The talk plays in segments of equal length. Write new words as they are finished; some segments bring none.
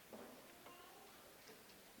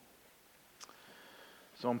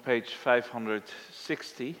It's on page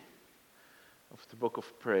 560 of the Book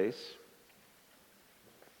of Praise.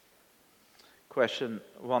 Question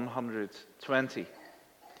 120.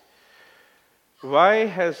 Why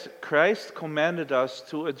has Christ commanded us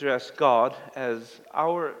to address God as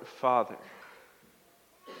our Father?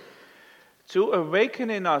 To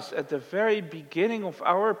awaken in us at the very beginning of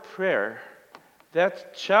our prayer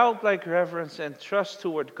that childlike reverence and trust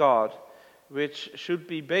toward God, which should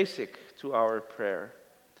be basic to our prayer.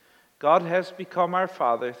 God has become our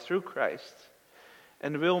Father through Christ,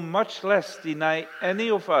 and will much less deny any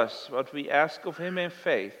of us what we ask of him in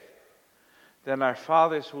faith than our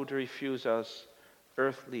fathers would refuse us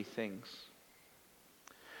earthly things.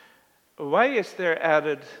 Why is there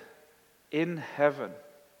added in heaven?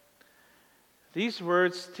 These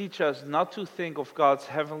words teach us not to think of God's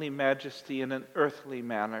heavenly majesty in an earthly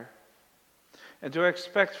manner, and to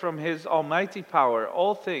expect from his almighty power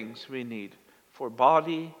all things we need for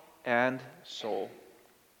body and soul.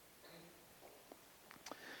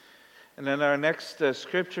 And then our next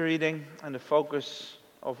scripture reading and the focus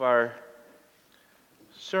of our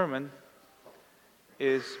sermon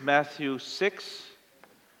is Matthew 6,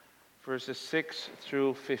 verses 6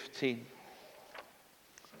 through 15.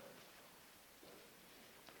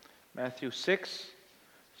 Matthew 6,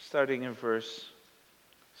 starting in verse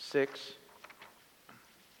 6.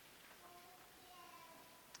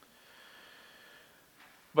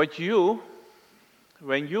 But you,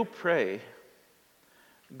 when you pray,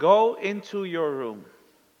 go into your room,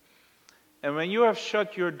 and when you have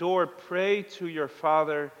shut your door, pray to your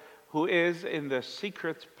Father who is in the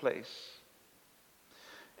secret place.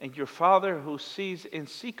 And your Father who sees in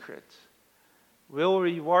secret will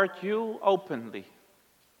reward you openly.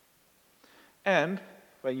 And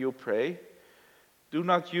when you pray, do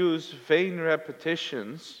not use vain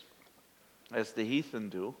repetitions as the heathen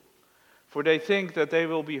do, for they think that they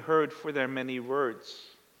will be heard for their many words.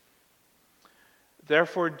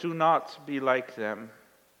 Therefore, do not be like them,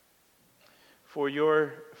 for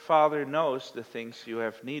your Father knows the things you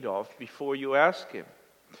have need of before you ask him.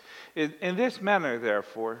 In this manner,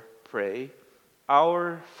 therefore, pray,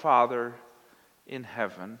 Our Father in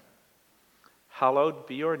heaven, hallowed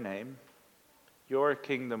be your name. Your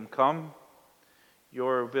kingdom come,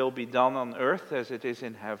 your will be done on earth as it is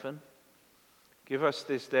in heaven. Give us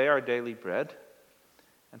this day our daily bread,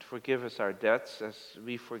 and forgive us our debts as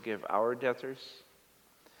we forgive our debtors.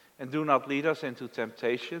 And do not lead us into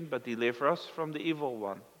temptation, but deliver us from the evil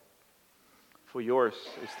one. For yours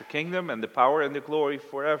is the kingdom and the power and the glory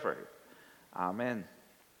forever. Amen.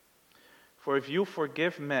 For if you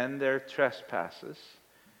forgive men their trespasses,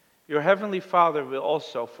 your heavenly Father will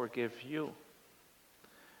also forgive you.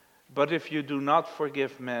 But if you do not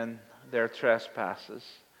forgive men their trespasses,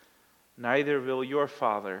 neither will your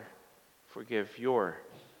Father forgive your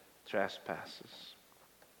trespasses.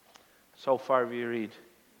 So far we read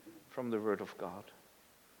from the Word of God.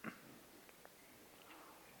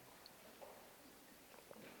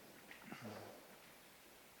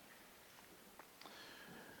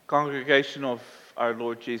 Congregation of our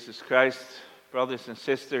Lord Jesus Christ, brothers and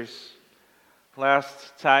sisters,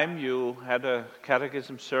 last time you had a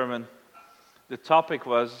catechism sermon. The topic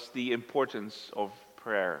was the importance of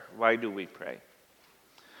prayer. Why do we pray?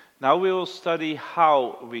 Now we will study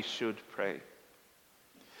how we should pray.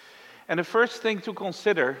 And the first thing to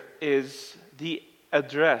consider is the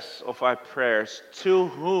address of our prayers. To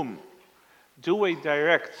whom do we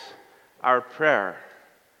direct our prayer?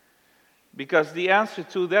 Because the answer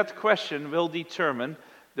to that question will determine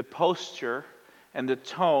the posture and the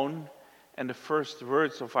tone and the first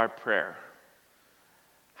words of our prayer.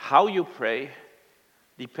 How you pray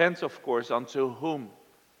depends, of course, on to whom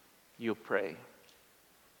you pray.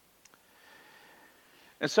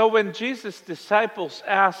 And so when Jesus' disciples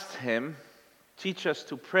asked him, teach us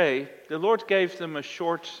to pray, the Lord gave them a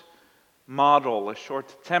short model, a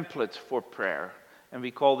short template for prayer. And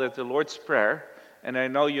we call that the Lord's Prayer. And I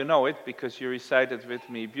know you know it because you recited with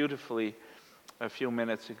me beautifully a few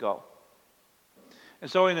minutes ago.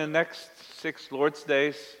 And so in the next 6 Lord's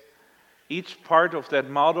Days, each part of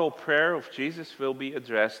that model prayer of Jesus will be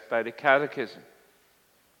addressed by the Catechism.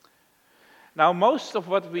 Now, most of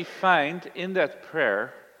what we find in that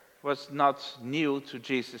prayer was not new to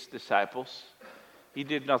Jesus' disciples. He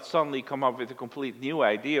did not suddenly come up with a complete new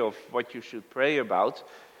idea of what you should pray about.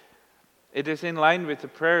 It is in line with the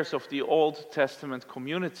prayers of the Old Testament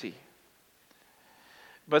community.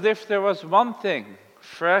 But if there was one thing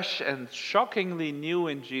fresh and shockingly new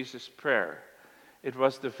in Jesus' prayer, it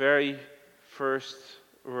was the very first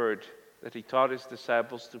word that he taught his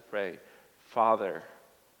disciples to pray, Father.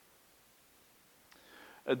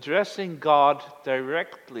 addressing God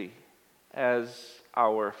directly as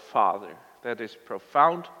our Father. That is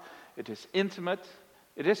profound, it is intimate,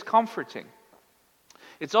 it is comforting.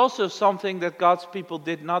 It's also something that God's people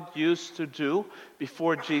did not used to do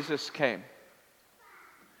before Jesus came.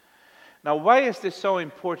 Now, why is this so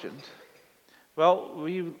important? Well,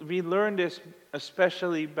 we learn this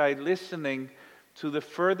especially by listening to the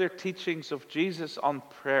further teachings of Jesus on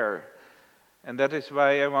prayer. And that is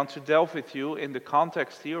why I want to delve with you in the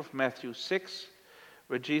context here of Matthew 6,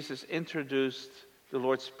 where Jesus introduced the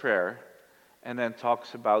Lord's Prayer and then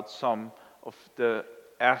talks about some of the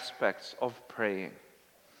aspects of praying.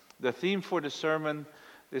 The theme for the sermon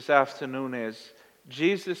this afternoon is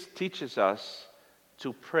Jesus teaches us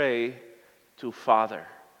to pray to Father.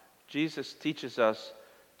 Jesus teaches us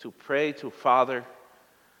to pray to Father.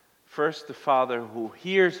 First, the Father who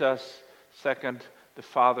hears us. Second, the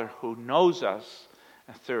Father who knows us.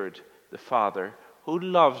 And third, the Father who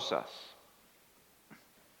loves us.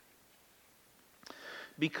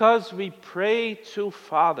 Because we pray to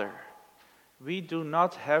Father, we do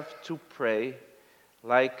not have to pray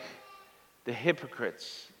like the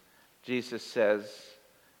hypocrites, Jesus says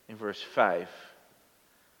in verse 5.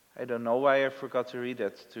 I don't know why I forgot to read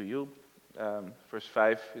that to you. Verse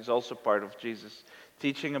 5 is also part of Jesus'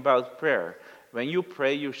 teaching about prayer. When you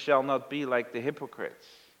pray, you shall not be like the hypocrites.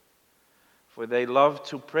 For they love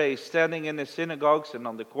to pray, standing in the synagogues and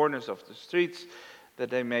on the corners of the streets, that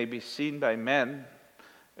they may be seen by men.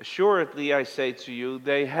 Assuredly, I say to you,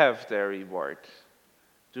 they have their reward.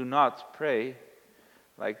 Do not pray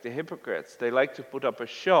like the hypocrites. They like to put up a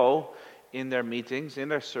show in their meetings, in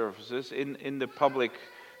their services, in the public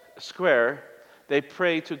square. They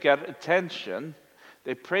pray to get attention.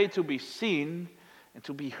 They pray to be seen and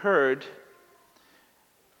to be heard.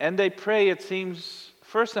 And they pray, it seems,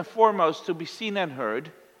 first and foremost, to be seen and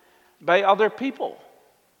heard by other people.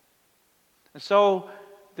 And so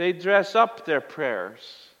they dress up their prayers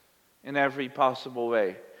in every possible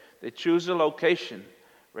way. They choose a location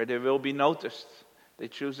where they will be noticed. They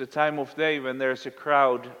choose a time of day when there's a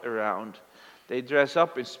crowd around. They dress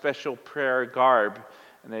up in special prayer garb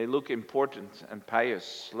and they look important and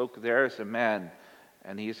pious. Look, there's a man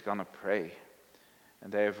and he's going to pray.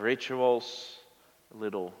 And they have rituals, a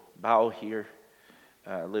little bow here,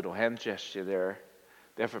 a little hand gesture there.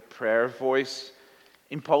 They have a prayer voice,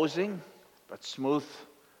 imposing but smooth,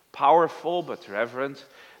 powerful but reverent.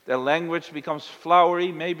 Their language becomes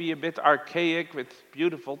flowery, maybe a bit archaic, with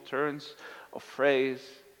beautiful turns of phrase.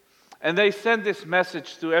 And they send this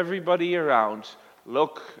message to everybody around.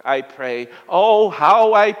 Look, I pray. Oh,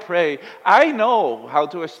 how I pray. I know how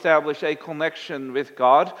to establish a connection with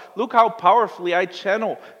God. Look how powerfully I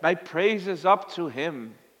channel my praises up to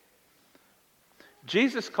Him.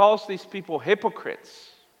 Jesus calls these people hypocrites,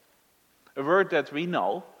 a word that we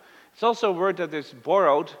know. It's also a word that is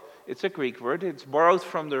borrowed. It's a Greek word. It's borrowed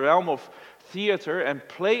from the realm of theater and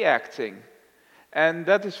play acting. And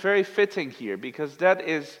that is very fitting here, because that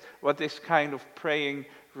is what this kind of praying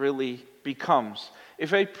really becomes.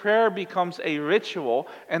 If a prayer becomes a ritual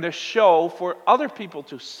and a show for other people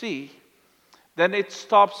to see, then it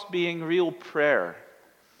stops being real prayer.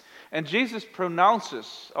 And Jesus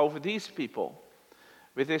pronounces over these people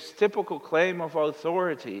with his typical claim of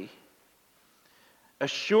authority,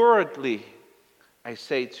 assuredly, I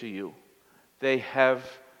say to you, they have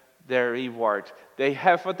their reward. They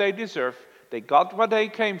have what they deserve. They got what they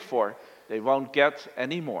came for. They won't get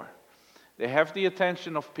any more. They have the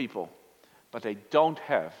attention of people, but they don't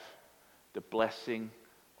have the blessing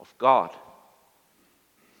of God.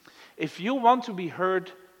 If you want to be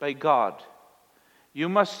heard by God, you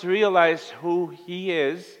must realize who He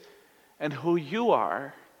is and who you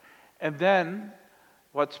are, and then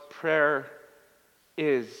what prayer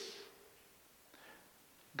is.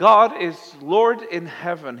 God is Lord in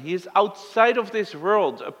heaven. He is outside of this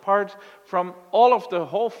world, apart from all of the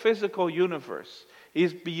whole physical universe. He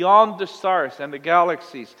is beyond the stars and the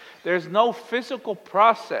galaxies. There's no physical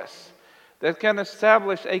process that can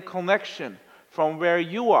establish a connection from where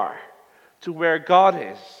you are to where God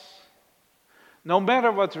is. No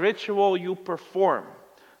matter what ritual you perform,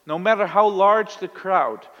 no matter how large the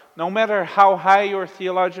crowd, no matter how high your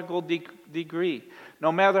theological degree,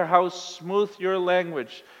 no matter how smooth your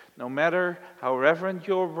language, no matter how reverent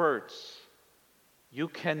your words, you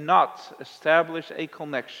cannot establish a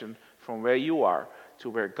connection from where you are to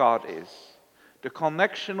where God is. The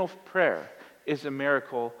connection of prayer is a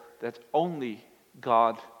miracle that only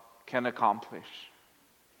God can accomplish.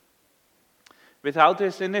 Without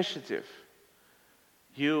this initiative,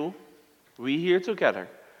 we here together,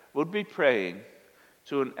 would be praying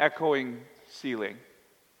to an echoing ceiling.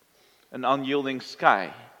 an unyielding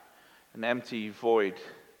sky, an empty void.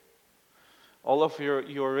 All of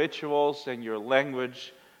your rituals and your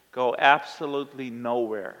language go absolutely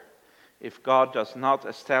nowhere if God does not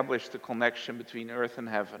establish the connection between earth and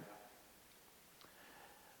heaven.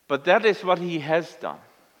 But that is what he has done.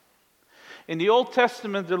 In the Old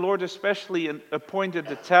Testament, the Lord especially appointed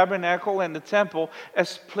the tabernacle and the temple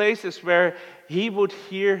as places where he would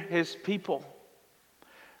hear his people.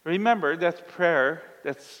 Remember that prayer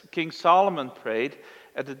that King Solomon prayed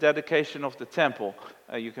at the dedication of the temple.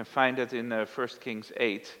 You can find it in 1 Kings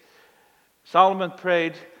 8. Solomon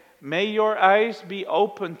prayed, "May your eyes be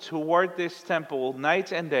open toward this temple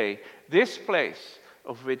night and day, this place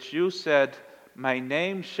of which you said, 'My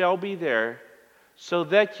name shall be there,' so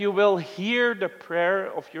that you will hear the prayer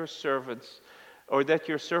of your servants, or that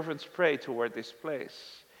your servants pray toward this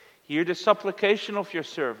place. Hear the supplication of your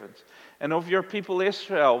servants and of your people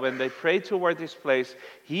Israel when they pray toward this place.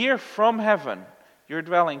 Hear from heaven, your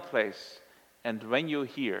dwelling place, and when you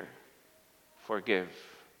hear, forgive."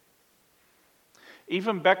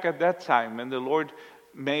 Even back at that time, when the Lord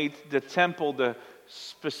made the temple the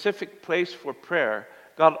specific place for prayer,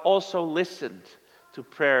 God also listened to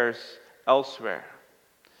prayers elsewhere.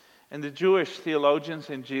 And the Jewish theologians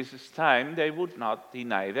in Jesus' time, they would not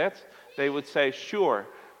deny that. They would say, sure,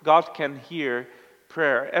 God can hear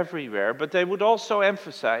prayer everywhere, but they would also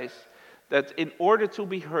emphasize that in order to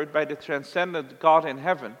be heard by the transcendent God in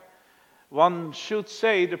heaven, one should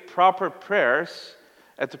say the proper prayers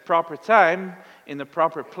at the proper time, in the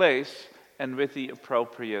proper place, and with the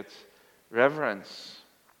appropriate reverence.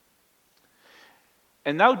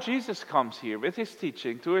 And now Jesus comes here with his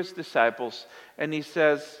teaching to his disciples, and he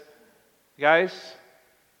says, guys,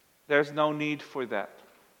 there's no need for that.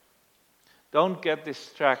 Don't get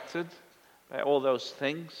distracted by all those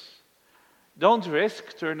things. Don't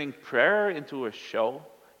risk turning prayer into a show,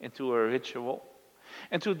 into a ritual.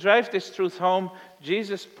 And to drive this truth home,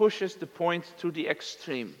 Jesus pushes the point to the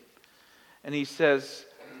extreme. And he says,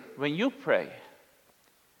 when you pray,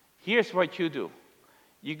 here's what you do.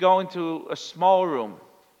 You go into a small room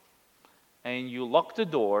and you lock the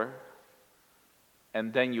door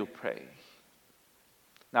and then you pray.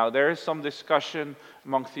 Now, there is some discussion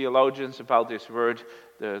among theologians about this word,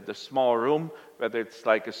 the small room, whether it's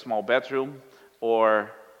like a small bedroom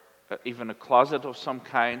or even a closet of some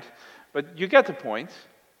kind. But you get the point.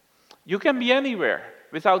 You can be anywhere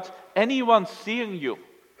without anyone seeing you.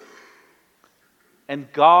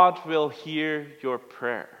 And God will hear your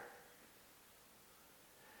prayer.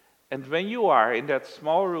 And when you are in that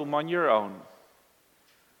small room on your own,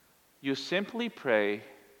 you simply pray,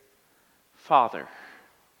 Father.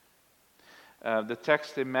 The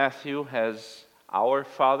text in Matthew has our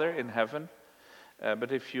Father in heaven.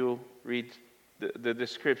 But if you read the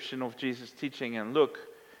description of Jesus' teaching in Luke,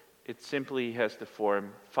 it simply has the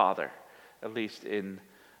form Father, at least in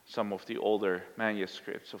some of the older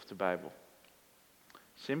manuscripts of the Bible.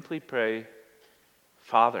 Simply pray,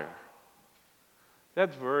 Father.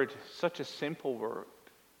 That word, such a simple word,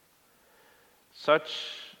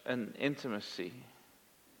 such an intimacy.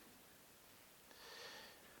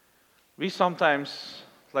 We sometimes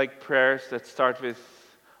like prayers that start with,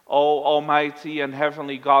 "Oh, Almighty and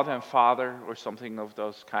Heavenly God and Father," or something of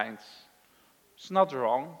those kinds. It's not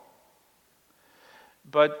wrong,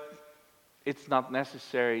 but it's not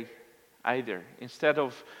necessary either. Instead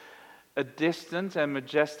of a distant and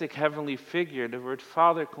majestic heavenly figure, the word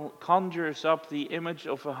Father conjures up the image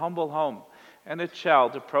of a humble home and a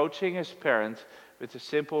child approaching his parent with a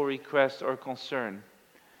simple request or concern.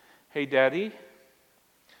 "Hey, Daddy?"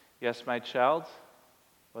 "Yes, my child."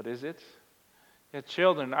 "What is it?" "Yeah,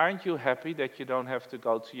 children, aren't you happy that you don't have to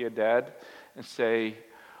go to your dad and say,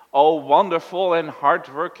 'Oh, wonderful and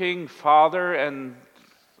hardworking Father,' and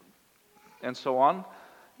so on?"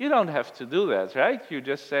 You don't have to do that, right? You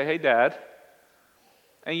just say, "Hey, Dad."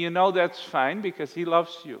 And you know that's fine because he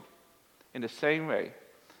loves you. In the same way,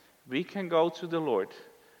 we can go to the Lord.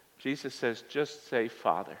 Jesus says, just say,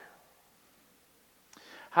 "Father."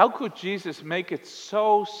 How could Jesus make it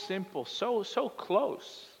so simple, so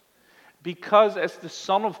close? Because as the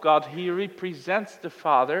Son of God, he represents the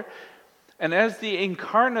Father. And as the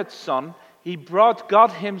incarnate Son, he brought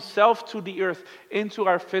God himself to the earth, into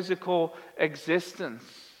our physical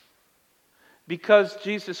existence. Because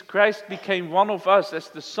Jesus Christ became one of us as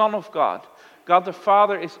the Son of God, God the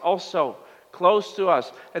Father is also close to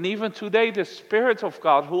us. And even today, the Spirit of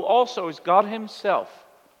God, who also is God himself,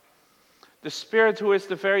 the Spirit who is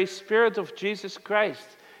the very Spirit of Jesus Christ,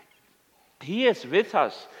 he is with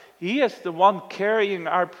us. He is the one carrying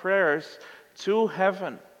our prayers to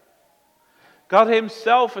heaven. God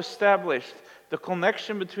himself established the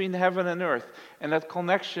connection between heaven and earth. And that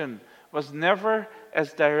connection was never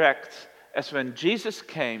as direct as when Jesus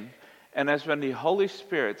came and as when the Holy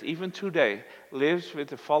Spirit, even today, lives with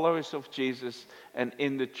the followers of Jesus and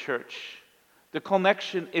in the church. The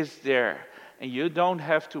connection is there, and you don't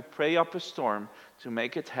have to pray up a storm to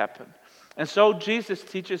make it happen. And so Jesus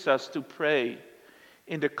teaches us to pray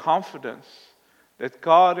in the confidence that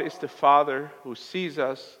God is the Father who sees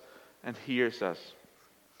us and hears us.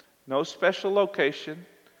 No special location,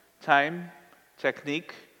 time,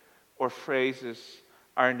 technique, or phrases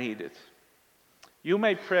are needed. You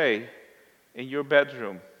may pray in your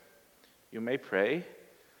bedroom. You may pray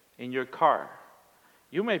in your car.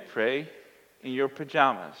 You may pray in your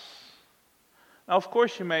pajamas. Now, of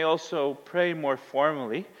course, you may also pray more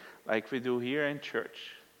formally, like we do here in church.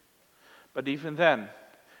 But even then,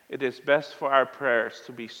 it is best for our prayers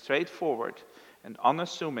to be straightforward and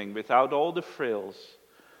unassuming, without all the frills,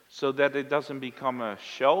 so that it doesn't become a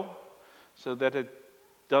show, so that it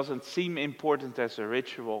doesn't seem important as a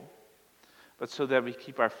ritual, but so that we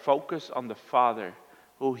keep our focus on the Father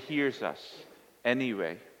who hears us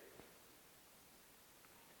anyway.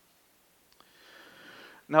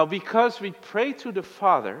 Now, because we pray to the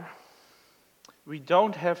Father, we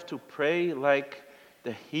don't have to pray like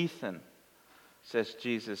the heathen, says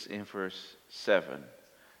Jesus in verse 7.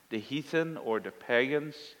 The heathen, or the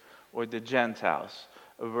pagans, or the Gentiles,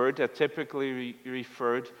 a word that typically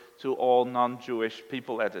referred to all non-Jewish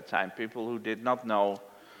people at the time, people who did not know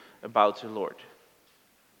about the Lord.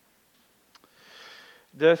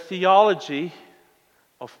 The theology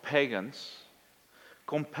of pagans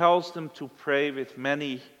compels them to pray with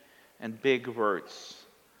many and big words,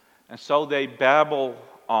 and so they babble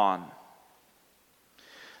on.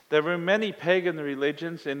 There were many pagan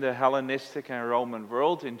religions in the Hellenistic and Roman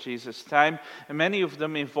world in Jesus' time, and many of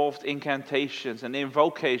them involved incantations and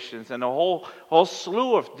invocations and a whole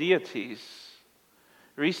slew of deities,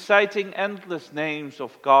 reciting endless names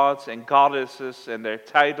of gods and goddesses and their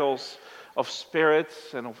titles of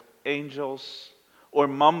spirits and of angels, or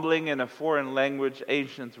mumbling in a foreign language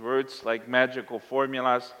ancient words like magical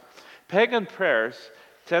formulas. Pagan prayers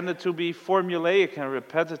tended to be formulaic and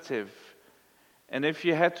repetitive. And if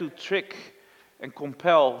you had to trick and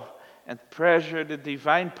compel and pressure the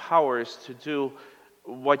divine powers to do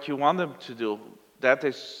what you want them to do, that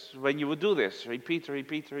is when you would do this. Repeat,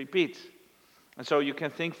 repeat, repeat. And so you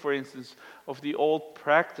can think, for instance, of the old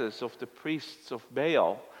practice of the priests of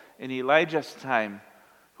Baal in Elijah's time,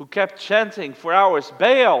 who kept chanting for hours,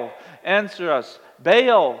 Baal, answer us,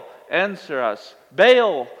 Baal, answer us,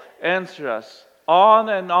 Baal, answer us, on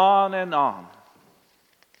and on and on.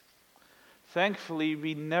 Thankfully,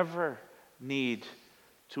 we never need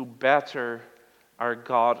to batter our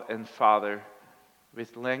God and Father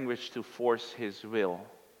with language to force His will.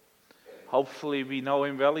 Hopefully, we know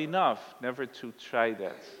Him well enough never to try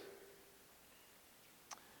that.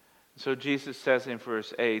 So Jesus says in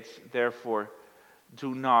verse 8, therefore,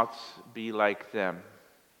 do not be like them.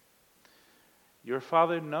 Your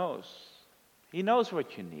Father knows. He knows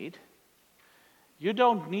what you need. You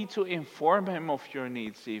don't need to inform Him of your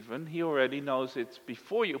needs even. He already knows it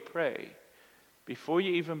before you pray. Before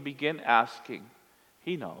you even begin asking,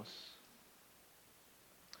 He knows.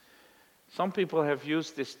 Some people have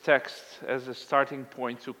used this text as a starting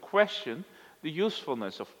point to question the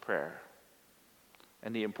usefulness of prayer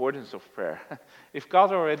and the importance of prayer. If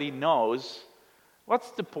God already knows,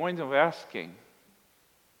 what's the point of asking?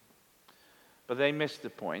 But they miss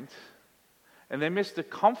the point. And they miss the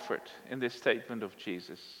comfort in this statement of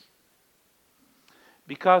Jesus.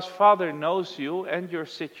 Because Father knows you and your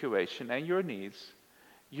situation and your needs,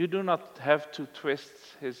 you do not have to twist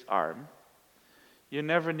His arm. You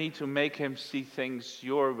never need to make Him see things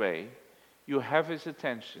your way. You have His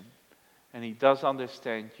attention, and He does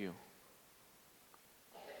understand you.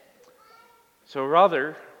 So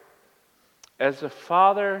rather, as a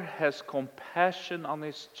father has compassion on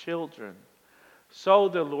his children, so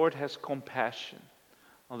the Lord has compassion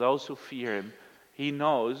on those who fear Him. He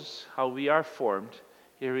knows how we are formed.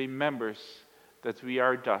 He remembers that we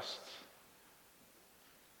are dust.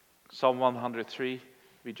 Psalm 103,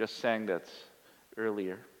 we just sang that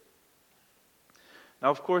earlier. Now,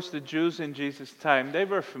 of course, the Jews in Jesus' time, they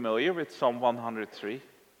were familiar with Psalm 103.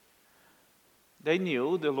 They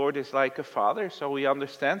knew the Lord is like a father, so He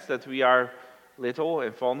understands that we are little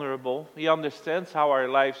and vulnerable. He understands how our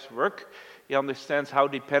lives work. He understands how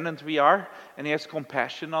dependent we are, and He has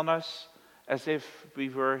compassion on us as if we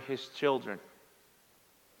were His children.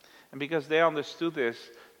 And because they understood this,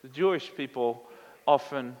 the Jewish people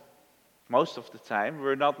often, most of the time,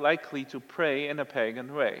 were not likely to pray in a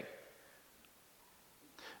pagan way.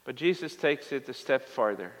 But Jesus takes it a step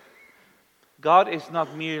farther. God is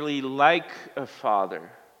not merely like a father.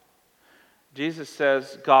 Jesus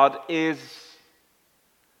says, God is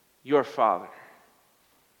your Father.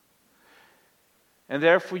 And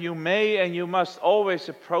therefore you may and you must always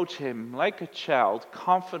approach him like a child,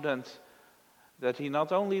 confident that he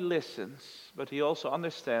not only listens, but he also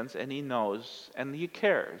understands and he knows and he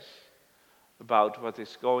cares about what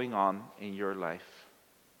is going on in your life.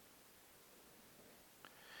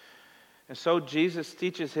 And so Jesus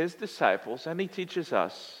teaches his disciples and he teaches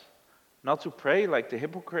us not to pray like the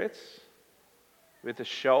hypocrites with a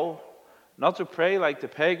show, not to pray like the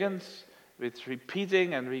pagans with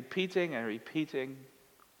repeating and repeating and repeating,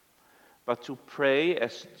 but to pray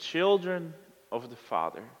as children of the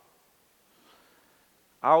Father.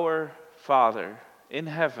 Our Father in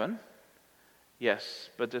heaven, yes,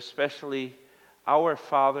 but especially our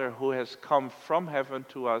Father who has come from heaven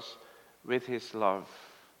to us with his love.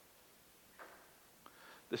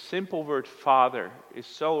 The simple word Father is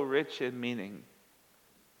so rich in meaning.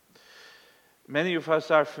 Many of us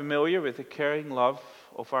are familiar with the caring love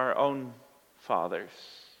of our own fathers.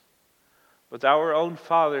 But our own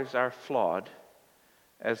fathers are flawed,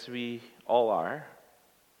 as we all are.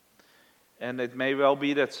 And it may well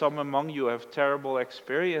be that some among you have terrible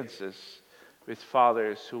experiences with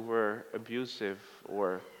fathers who were abusive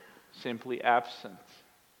or simply absent.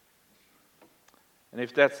 And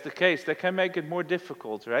if that's the case, that can make it more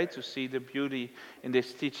difficult, right, to see the beauty in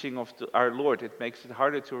this teaching of our Lord. It makes it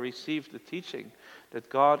harder to receive the teaching that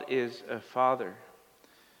God is a Father.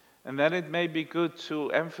 And then it may be good to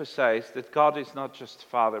emphasize that God is not just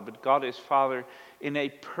Father, but God is Father in a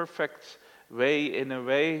perfect way, in a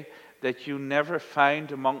way that you never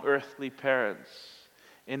find among earthly parents,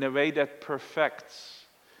 in a way that perfects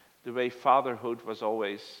the way fatherhood was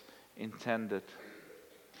always intended.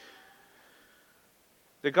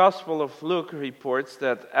 The Gospel of Luke reports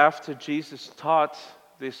that after Jesus taught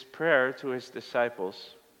this prayer to his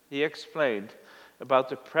disciples, he explained about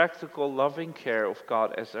the practical loving care of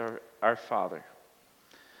God as our Father.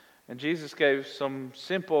 And Jesus gave some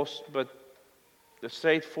simple but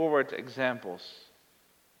straightforward examples.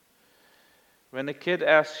 When a kid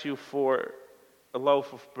asks you for a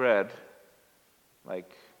loaf of bread,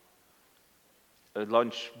 like a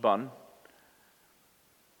lunch bun,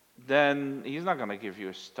 then he's not going to give you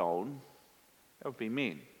a stone. That would be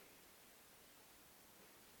mean.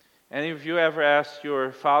 And if you ever asked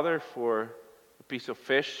your father for a piece of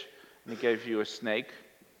fish and he gave you a snake,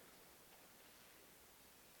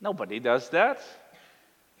 nobody does that.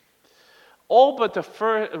 All but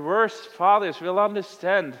the worst fathers will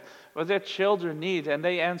understand what their children need, and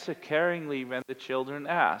they answer caringly when the children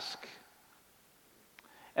ask.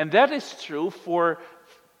 And that is true for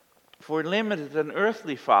limited and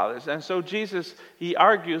earthly fathers. And so Jesus, he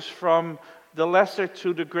argues from the lesser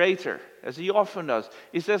to the greater, as he often does.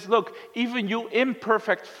 He says, look, even you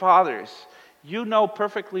imperfect fathers, you know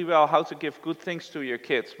perfectly well how to give good things to your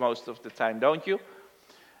kids most of the time, don't you?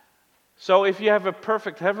 So if you have a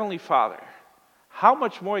perfect heavenly Father, how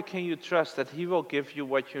much more can you trust that he will give you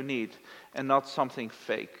what you need and not something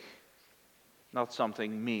fake, not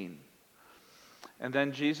something mean? And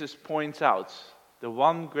then Jesus points out the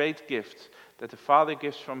one great gift that the Father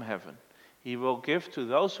gives from heaven. He will give to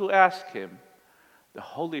those who ask him the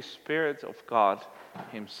Holy Spirit of God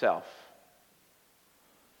himself.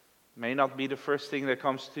 May not be the first thing that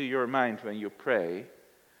comes to your mind when you pray,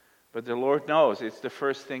 but the Lord knows it's the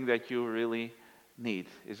first thing that you really need,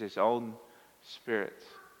 is his own Spirit.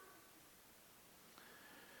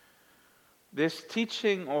 This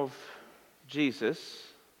teaching of Jesus,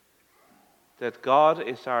 that God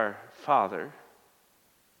is our Father,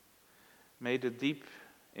 made a deep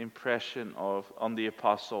impression on the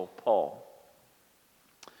Apostle Paul.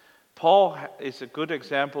 Paul is a good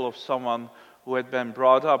example of someone who had been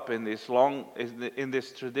brought up in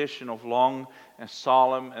this tradition of long and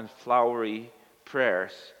solemn and flowery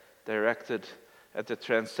prayers directed at the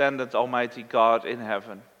transcendent Almighty God in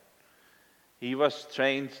heaven. He was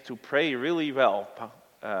trained to pray really well,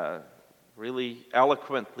 really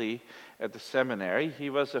eloquently at the seminary. He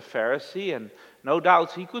was a Pharisee, and no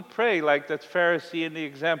doubt he could pray like that Pharisee in the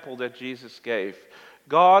example that Jesus gave.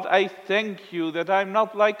 God, I thank you that I'm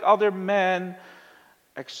not like other men,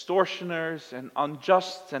 extortioners and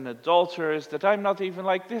unjust and adulterers, that I'm not even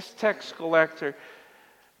like this tax collector.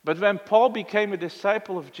 But when Paul became a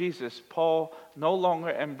disciple of Jesus, Paul no longer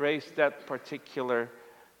embraced that particular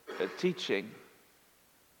teaching.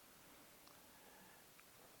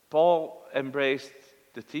 Paul embraced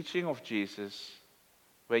the teaching of Jesus.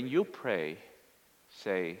 When you pray,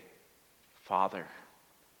 say, Father.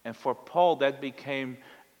 And for Paul, that became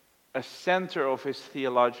a center of his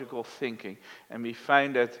theological thinking. And we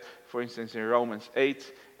find that, for instance, in Romans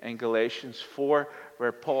 8 and Galatians 4,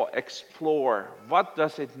 where Paul explores what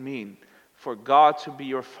does it mean for God to be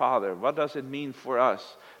your Father? What does it mean for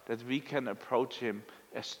us that we can approach him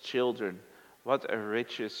as children? What a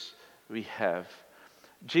riches we have.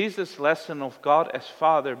 Jesus' lesson of God as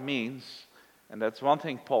Father means, and that's one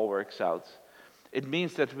thing Paul works out, it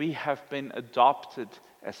means that we have been adopted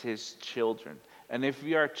as his children. And if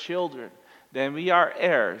we are children, then we are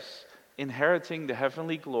heirs, inheriting the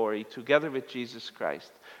heavenly glory together with Jesus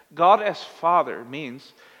Christ. God as Father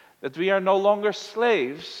means that we are no longer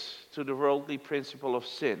slaves to the worldly principle of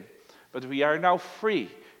sin, but we are now free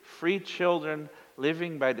children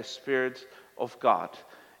living by the Spirit of God.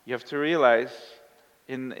 You have to realize,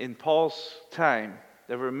 in Paul's time,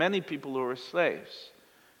 there were many people who were slaves.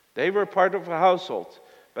 They were part of a household,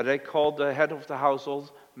 but they called the head of the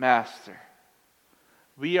household master.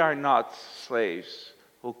 We are not slaves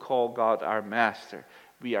who call God our master.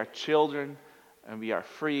 We are children, and we are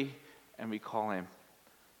free, and we call him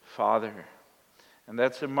Father. And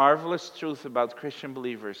that's a marvelous truth about Christian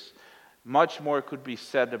believers. Much more could be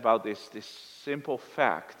said about this simple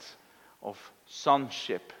fact of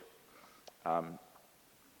sonship.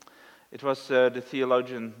 It was the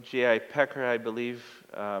theologian J.I. Packer, I believe.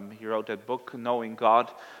 He wrote that book, Knowing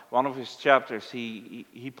God. One of his chapters,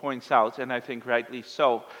 he points out, and I think rightly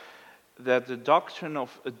so, that the doctrine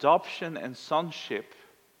of adoption and sonship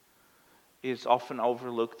is often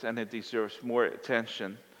overlooked, and it deserves more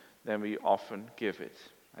attention than we often give it.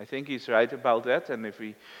 I think he's right about that, and if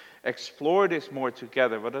we explore this more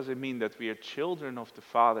together, what does it mean that we are children of the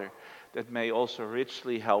Father? That may also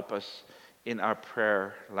richly help us in our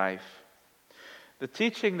prayer life. The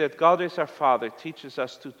teaching that God is our Father teaches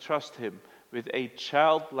us to trust him with a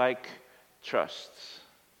childlike trust,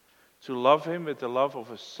 to love him with the love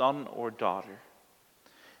of a son or daughter.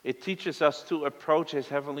 It teaches us to approach his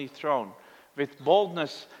heavenly throne with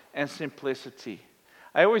boldness and simplicity.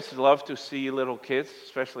 I always love to see little kids,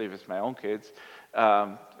 especially if it's my own kids,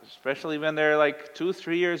 especially when they're like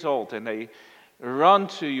 2-3 years old and they run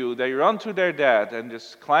to you, they run to their dad and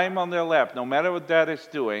just climb on their lap, no matter what dad is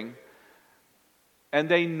doing. And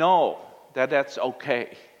they know that that's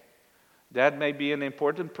okay. Dad may be an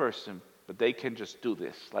important person, but they can just do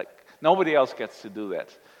this. Like, nobody else gets to do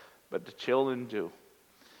that, but the children do.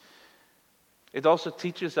 It also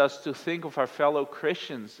teaches us to think of our fellow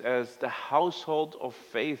Christians as the household of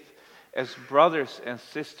faith, as brothers and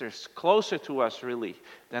sisters, closer to us really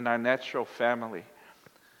than our natural family.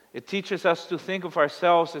 It teaches us to think of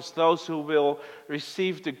ourselves as those who will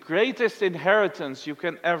receive the greatest inheritance you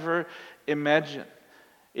can ever imagine.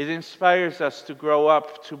 It inspires us to grow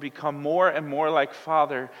up to become more and more like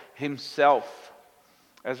Father himself,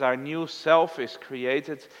 as our new self is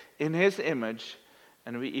created in his image,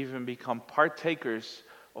 and we even become partakers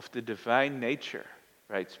of the divine nature,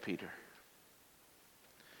 writes Peter.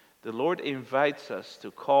 The Lord invites us to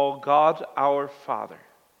call God our Father,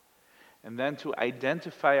 and then to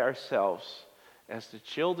identify ourselves as the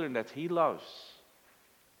children that he loves.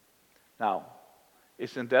 Now,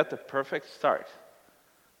 isn't that the perfect start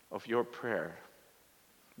of your prayer?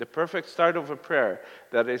 The perfect start of a prayer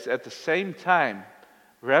that is at the same time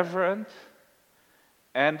reverent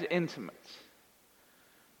and intimate.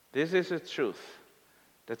 This is a truth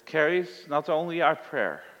that carries not only our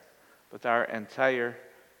prayer, but our entire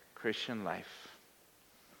Christian life.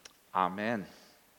 Amen.